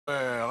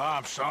Well,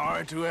 I'm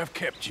sorry to have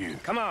kept you.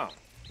 Come on,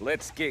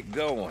 let's get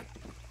going.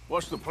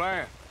 What's the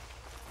plan?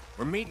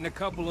 We're meeting a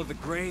couple of the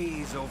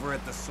Greys over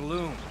at the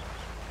saloon.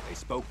 They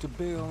spoke to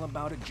Bill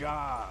about a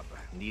job,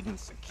 needing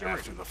security.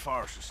 After the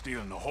farce of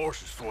stealing the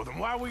horses for them,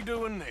 why are we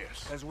doing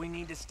this? Because we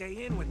need to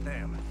stay in with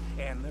them,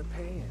 and they're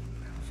paying.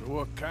 So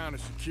what kind of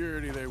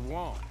security they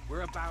want?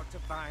 We're about to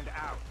find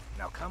out.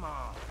 Now come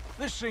on.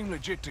 This seem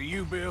legit to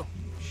you, Bill?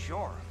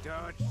 Sure,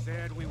 Dutch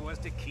said we was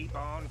to keep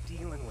on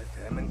dealing with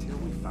them until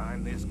we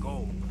find this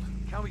gold.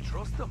 Can we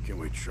trust them? Can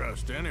we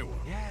trust anyone?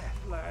 Yeah,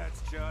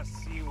 let's just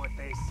see what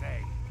they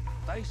say.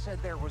 They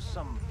said there was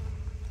some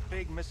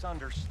big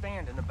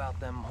misunderstanding about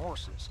them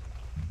horses.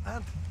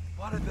 And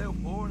what about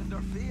warning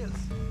their fears?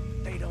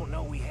 They don't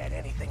know we had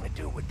anything to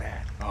do with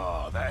that.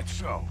 Oh, that's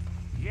so.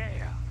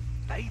 Yeah,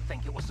 they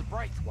think it was the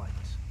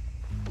Braithwaites.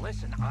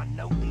 Listen, I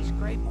know these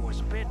Grey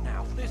boys bid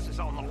now. This is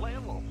on the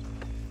level.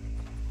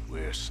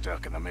 We're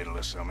stuck in the middle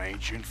of some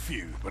ancient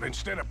feud, but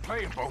instead of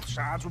playing both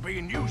sides, we're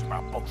being used by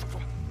both of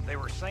them. They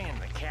were saying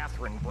that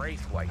Catherine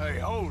Braithwaite... Hey,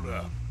 hold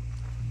up.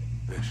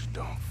 This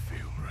don't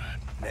feel right.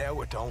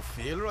 Now it don't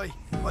feel right.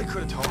 I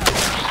could have told you.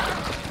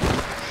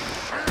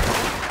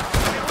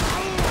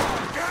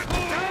 Get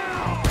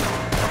down!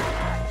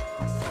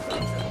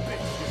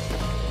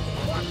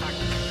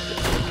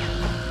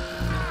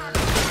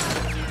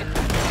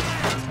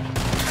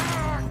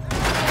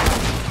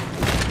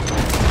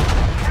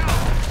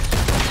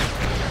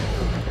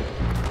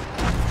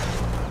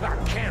 I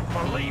can't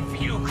believe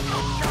you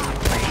shot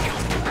me,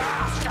 you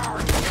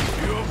bastard!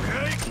 You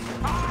okay?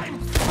 I'm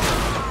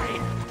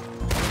fine!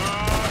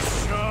 Ah,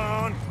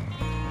 son.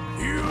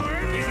 You Is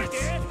idiot! he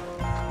dead?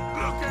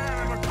 Look at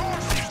him, of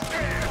course he's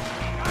dead!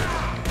 Ah,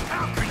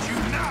 how could you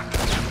not?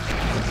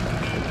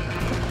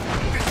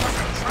 This was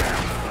a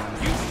trap!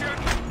 You should...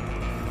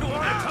 You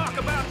want to talk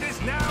about this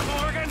now,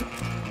 Morgan?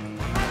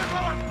 I'm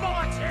blowing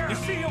bullets here! You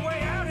see a way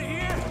out of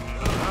here?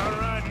 All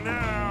right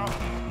now.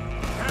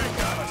 Hang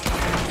on a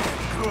second.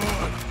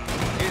 Good.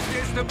 Is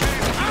this the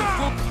best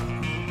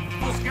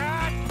you've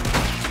got?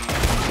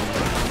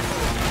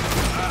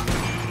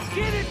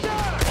 Get it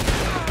done!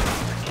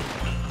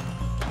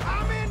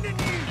 I'm ending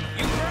you!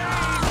 You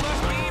Greys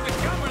must be even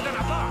younger than I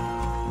thought.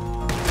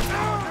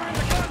 Now we're in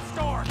the gun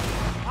store.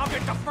 I'll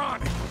get the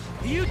front.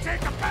 You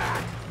take the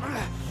back. None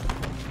of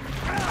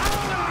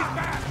these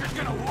bastards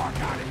gonna walk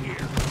out of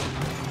here.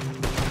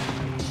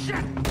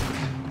 Shit!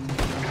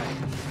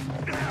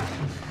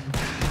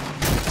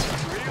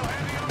 Real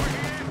heavy over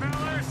here,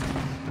 fellas.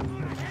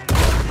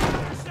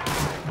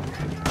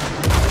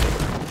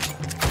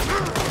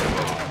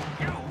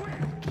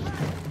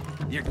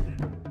 You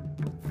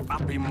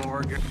copy,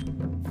 Morgan.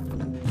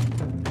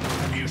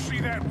 You see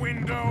that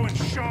window in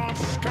Sean's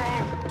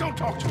skull? Don't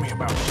talk to me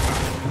about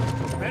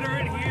stuff. Better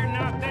in here,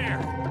 not there.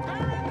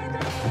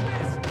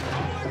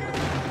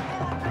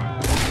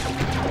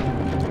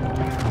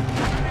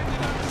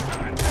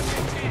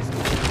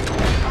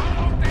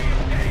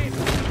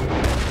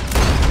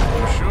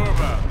 I'm sure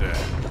about that.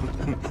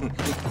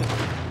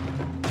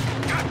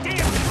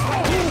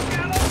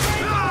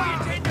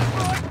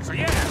 So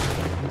yeah,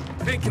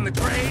 thinking the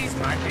Greys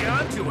might be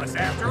onto us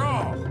after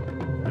all.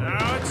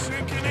 Now it's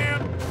sinking in.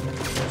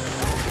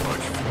 So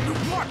much for loot.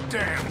 What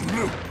damn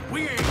loot?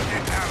 We ain't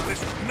getting out of this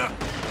with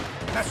nothing.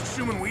 That's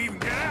assuming we even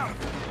get out of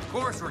it. Of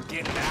course we're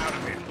getting out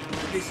of it.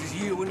 This is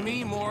you and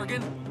me,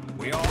 Morgan.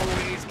 We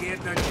always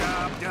get the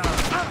job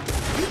done.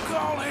 You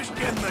call this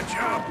getting the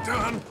job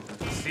done?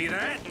 See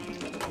that?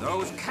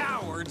 Those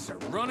cowards are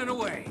running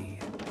away.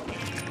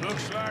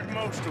 Looks like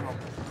most of them.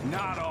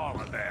 Not all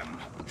of them.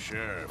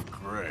 Sheriff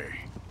Gray.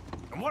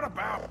 And what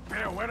about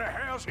Bill? Where the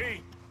hell's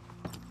he?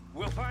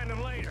 We'll find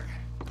him later.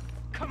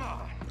 Come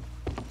on.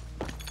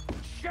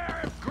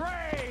 Sheriff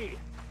Gray!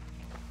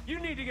 You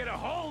need to get a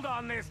hold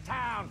on this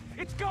town.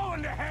 It's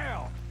going to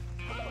hell.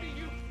 Who do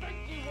you think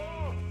you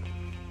are?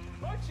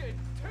 Bunch of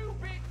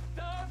two-bit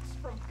thugs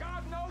from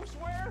God knows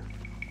where?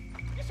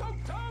 You're so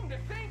dumb to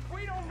think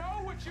we don't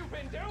know what you've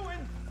been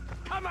doing.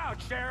 Come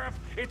out, Sheriff.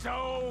 It's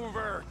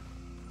over.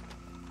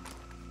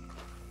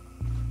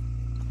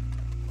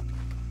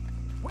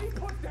 We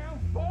put down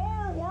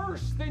far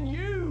worse than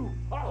you,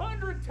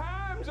 100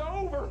 times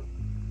over.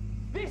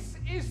 This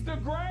is the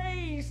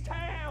Greys'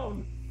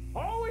 town.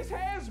 Always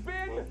has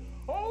been,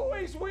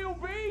 always will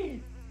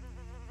be.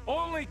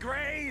 Only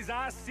Greys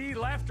I see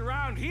left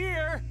around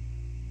here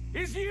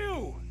is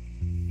you.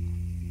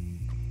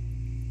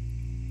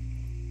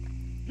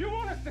 You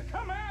want us to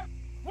come out?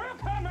 We'll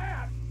come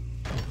out.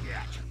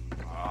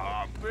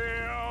 Oh,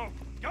 Bill.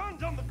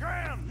 Guns on the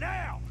ground,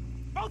 now!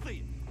 Both of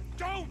you!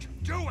 Don't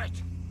do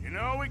it! You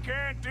know we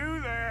can't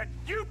do that.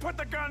 You put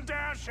the gun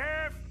down,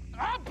 Sheriff.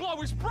 I'll blow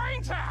his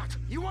brains out.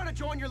 You want to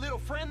join your little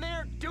friend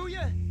there, do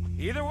you?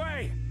 Either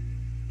way,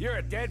 you're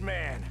a dead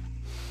man.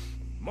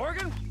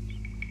 Morgan?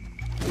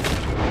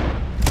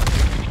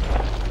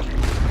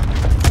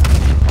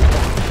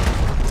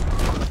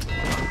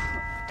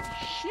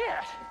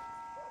 Shit.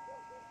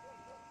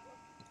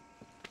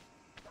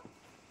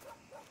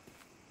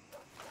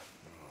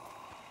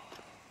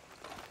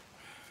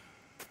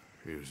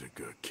 Here's a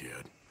good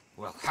kid.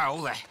 Well, how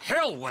the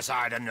hell was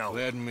I to know?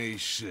 Let me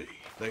see.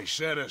 They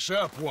set us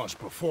up once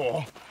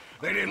before.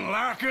 They didn't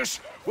like us.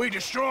 We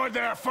destroyed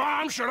their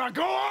farm. Should I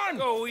go on?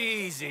 Go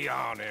easy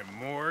on him,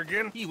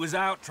 Morgan. He was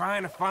out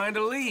trying to find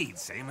a lead,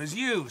 same as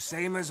you,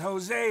 same as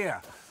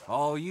Hosea.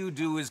 All you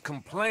do is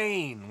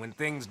complain when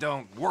things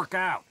don't work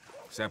out,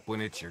 except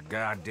when it's your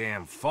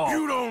goddamn fault.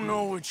 You don't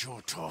know what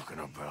you're talking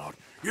about.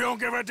 You don't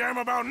give a damn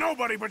about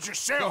nobody but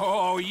yourself.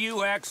 Oh,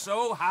 you act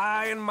so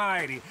high and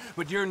mighty,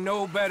 but you're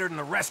no better than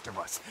the rest of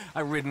us.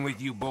 I've ridden with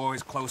you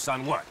boys close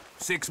on what,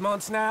 6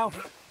 months now?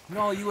 And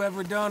all you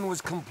ever done was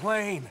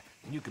complain.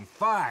 You can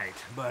fight,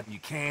 but you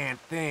can't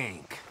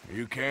think.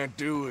 You can't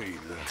do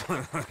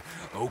either.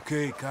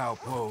 Okay,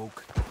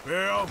 cowpoke.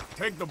 Bill,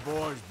 take the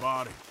boy's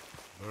body.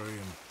 Bury him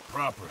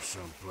proper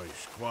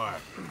someplace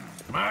quiet.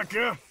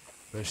 Micah,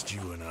 best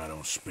you and I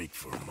don't speak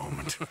for a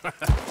moment.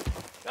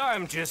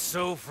 I'm just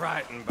so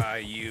frightened by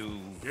you.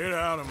 Get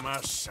out of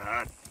my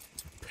sight,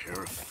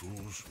 pair of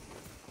fools.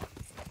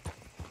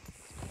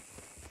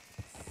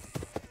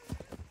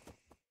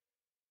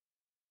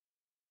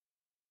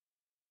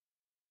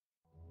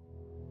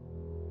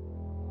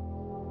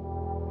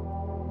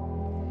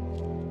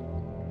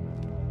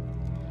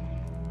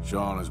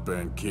 Sean has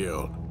been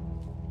killed.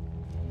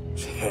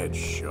 His head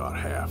shot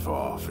half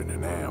off in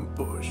an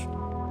ambush.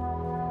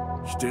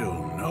 Still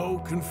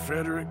no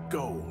Confederate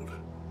gold,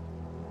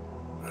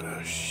 but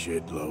a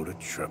shitload of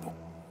trouble.